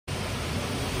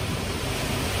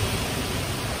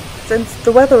Since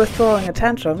the weather is throwing a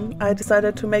tantrum, I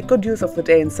decided to make good use of the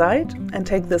day inside and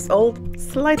take this old,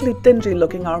 slightly dingy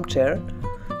looking armchair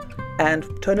and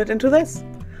turn it into this,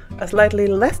 a slightly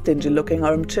less dingy looking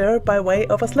armchair by way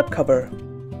of a slipcover.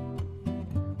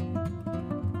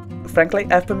 Frankly,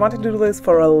 I've been wanting to do this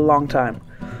for a long time,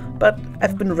 but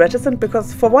I've been reticent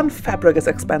because for one, fabric is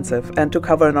expensive, and to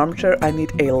cover an armchair I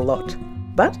need a lot.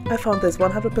 But I found this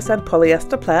 100%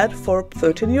 polyester plaid for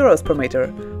 €13 per meter,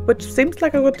 which seems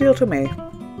like a good deal to me.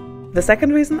 The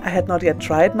second reason I had not yet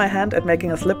tried my hand at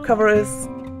making a slipcover is,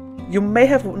 you may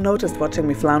have noticed watching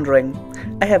me floundering.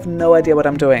 I have no idea what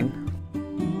I'm doing.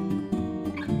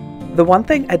 The one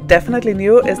thing I definitely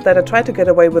knew is that I tried to get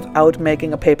away without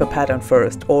making a paper pattern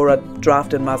first, or a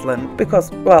draft in muslin,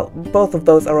 because, well, both of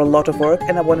those are a lot of work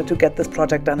and I wanted to get this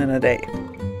project done in a day.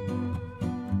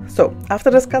 So, after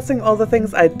discussing all the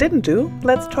things I didn't do,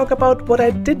 let's talk about what I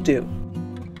did do.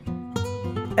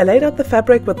 I laid out the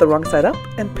fabric with the wrong side up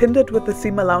and pinned it with the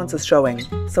seam allowances showing,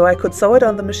 so I could sew it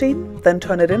on the machine, then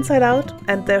turn it inside out,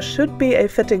 and there should be a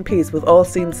fitting piece with all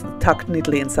seams tucked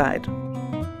neatly inside.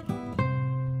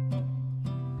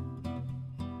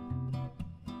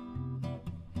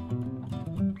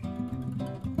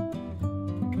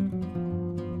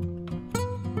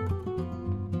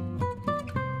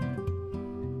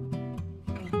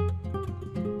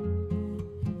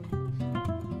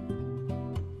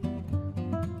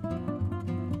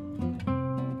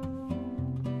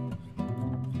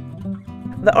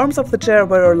 The arms of the chair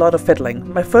were a lot of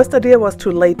fiddling. My first idea was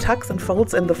to lay tucks and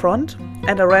folds in the front,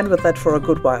 and I ran with that for a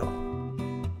good while.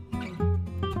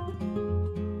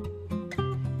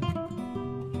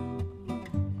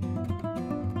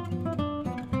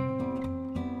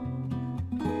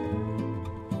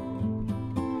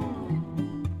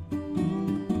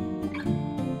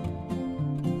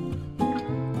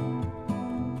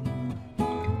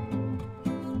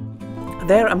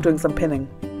 There I'm doing some pinning.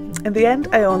 In the end,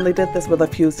 I only did this with a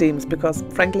few seams because,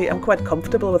 frankly, I'm quite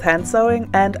comfortable with hand sewing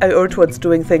and I err towards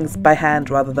doing things by hand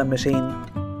rather than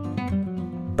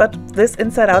machine. But this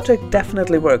inside-out trick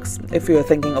definitely works if you're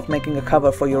thinking of making a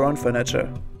cover for your own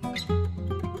furniture.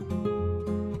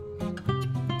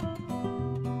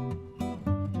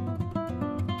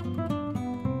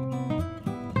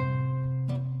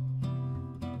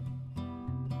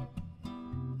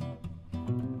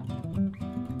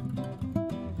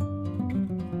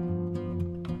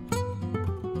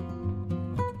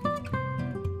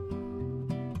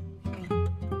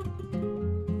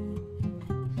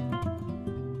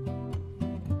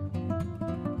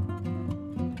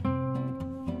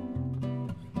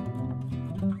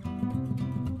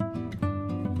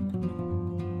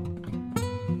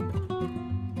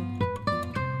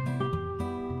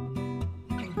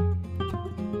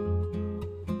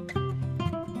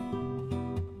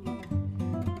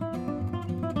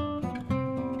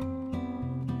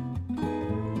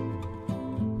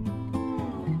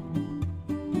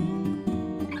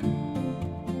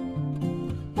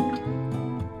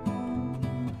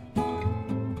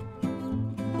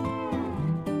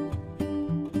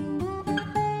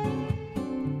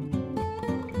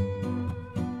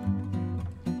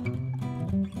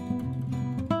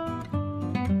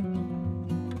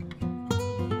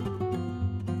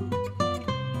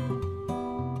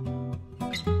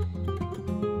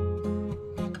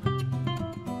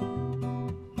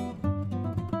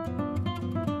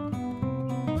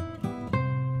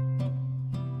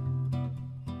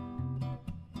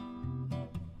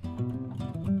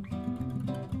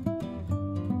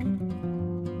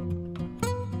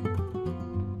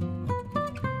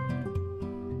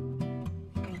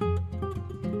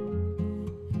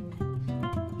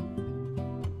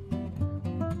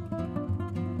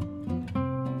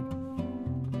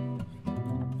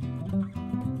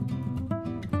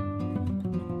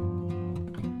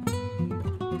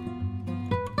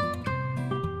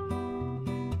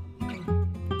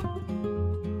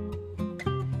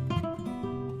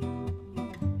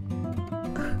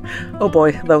 Oh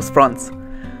boy, those fronts.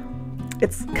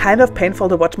 It's kind of painful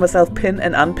to watch myself pin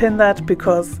and unpin that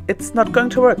because it's not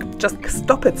going to work. Just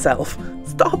stop itself.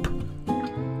 Stop!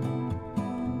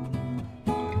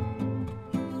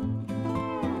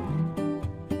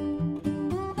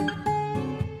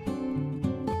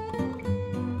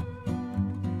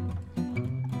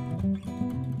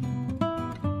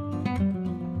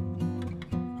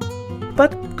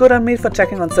 But good on me for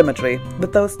checking on symmetry.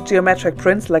 With those geometric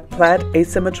prints like plaid,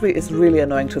 asymmetry is really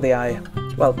annoying to the eye.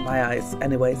 Well, my eyes,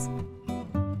 anyways.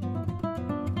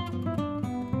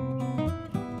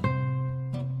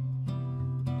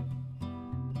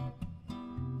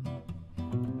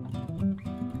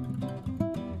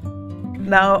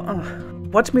 Now,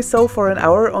 Watch me sew for an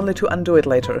hour only to undo it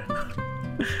later.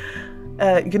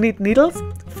 You need needles,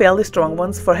 fairly strong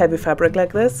ones for heavy fabric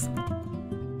like this.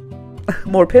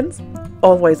 More pins,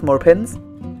 always more pins.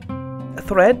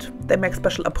 Thread, they make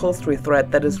special upholstery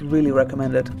thread that is really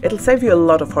recommended. It'll save you a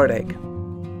lot of heartache.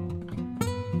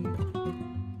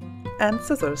 And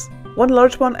scissors. One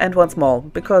large one and one small,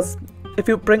 because if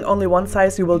you bring only one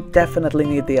size you will definitely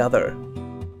need the other.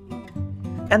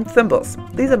 And thimbles.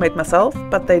 These I made myself,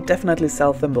 but they definitely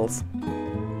sell thimbles.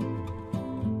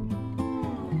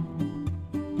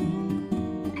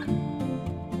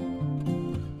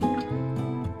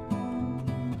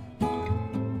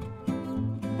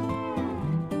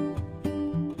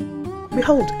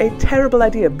 Behold, a terrible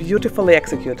idea beautifully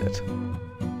executed.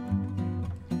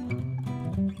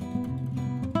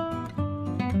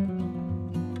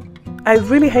 I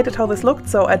really hated how this looked,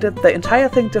 so I did the entire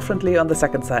thing differently on the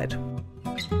second side.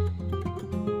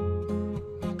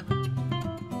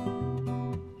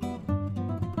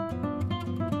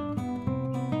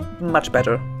 Much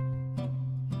better.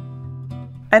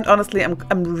 And honestly,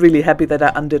 I'm really happy that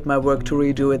I undid my work to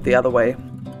redo it the other way.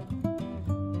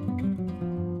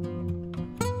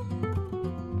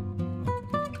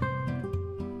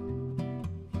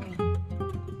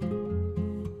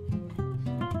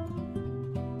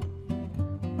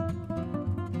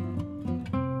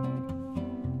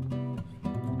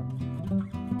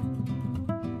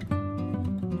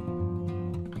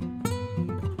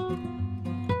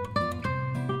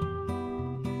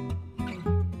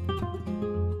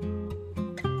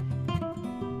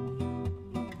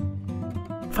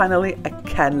 Finally, I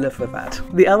can live with that.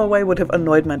 The other way would have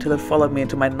annoyed me until it followed me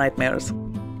into my nightmares.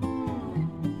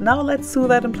 Now let's sew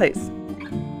that in place.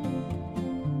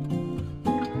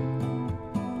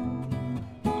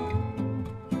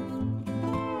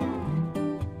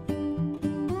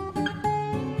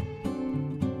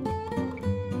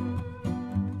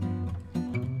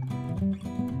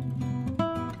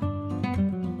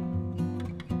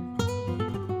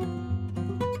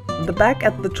 The back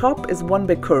at the top is one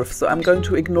big curve, so I'm going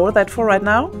to ignore that for right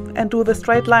now and do the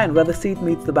straight line where the seat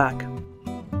meets the back.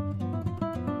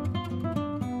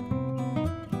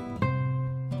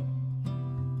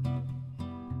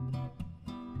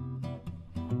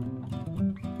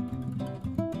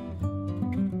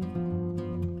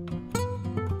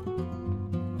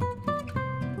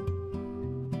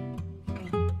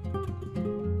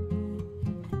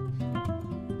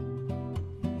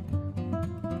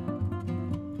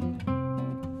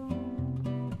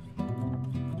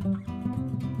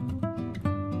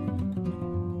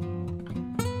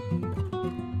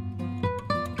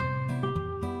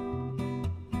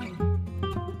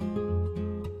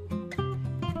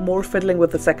 More fiddling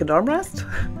with the second armrest.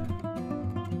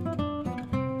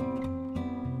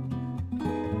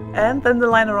 And then the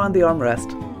line around the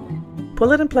armrest.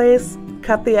 Pull it in place,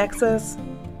 cut the excess,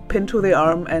 pin to the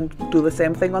arm, and do the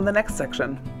same thing on the next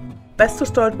section. Best to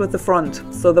start with the front,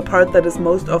 so the part that is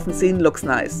most often seen looks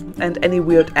nice, and any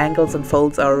weird angles and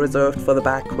folds are reserved for the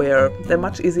back, where they're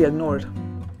much easier ignored.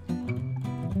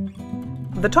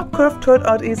 The top curve turned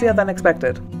out easier than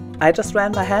expected. I just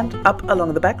ran my hand up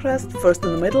along the backrest, first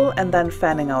in the middle and then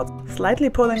fanning out, slightly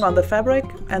pulling on the fabric,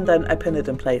 and then I pin it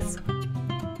in place.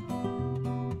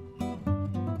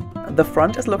 The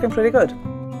front is looking pretty good.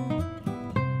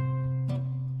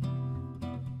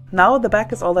 Now the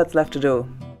back is all that's left to do.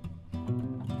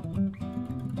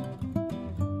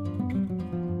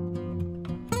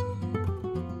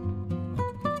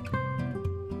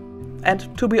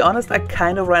 And to be honest, I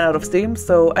kind of ran out of steam,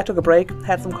 so I took a break,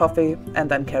 had some coffee, and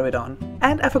then carried on.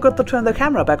 And I forgot to turn the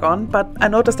camera back on, but I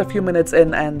noticed a few minutes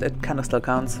in and it kinda still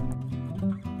counts.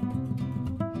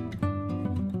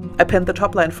 I pinned the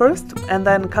top line first, and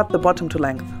then cut the bottom to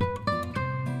length.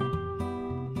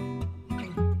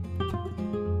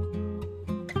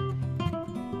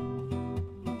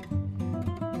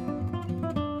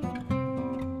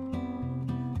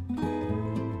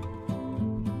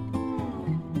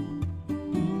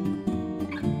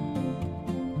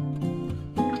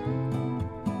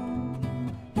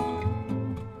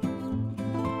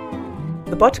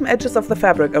 The bottom edges of the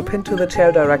fabric are pinned to the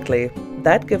chair directly.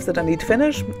 That gives it a neat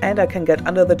finish, and I can get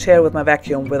under the chair with my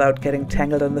vacuum without getting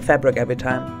tangled in the fabric every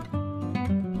time.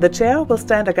 The chair will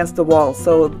stand against the wall,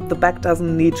 so the back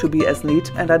doesn't need to be as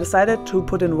neat, and I decided to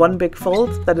put in one big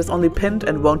fold that is only pinned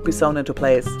and won't be sewn into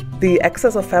place. The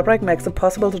excess of fabric makes it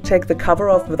possible to take the cover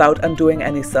off without undoing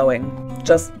any sewing,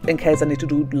 just in case I need to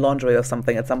do laundry or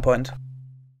something at some point.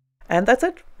 And that's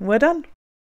it, we're done!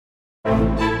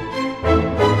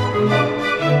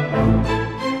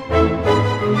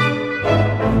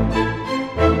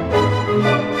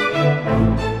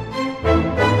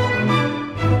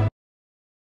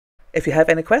 If you have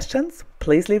any questions,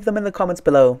 please leave them in the comments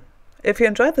below. If you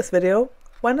enjoyed this video,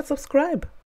 why not subscribe?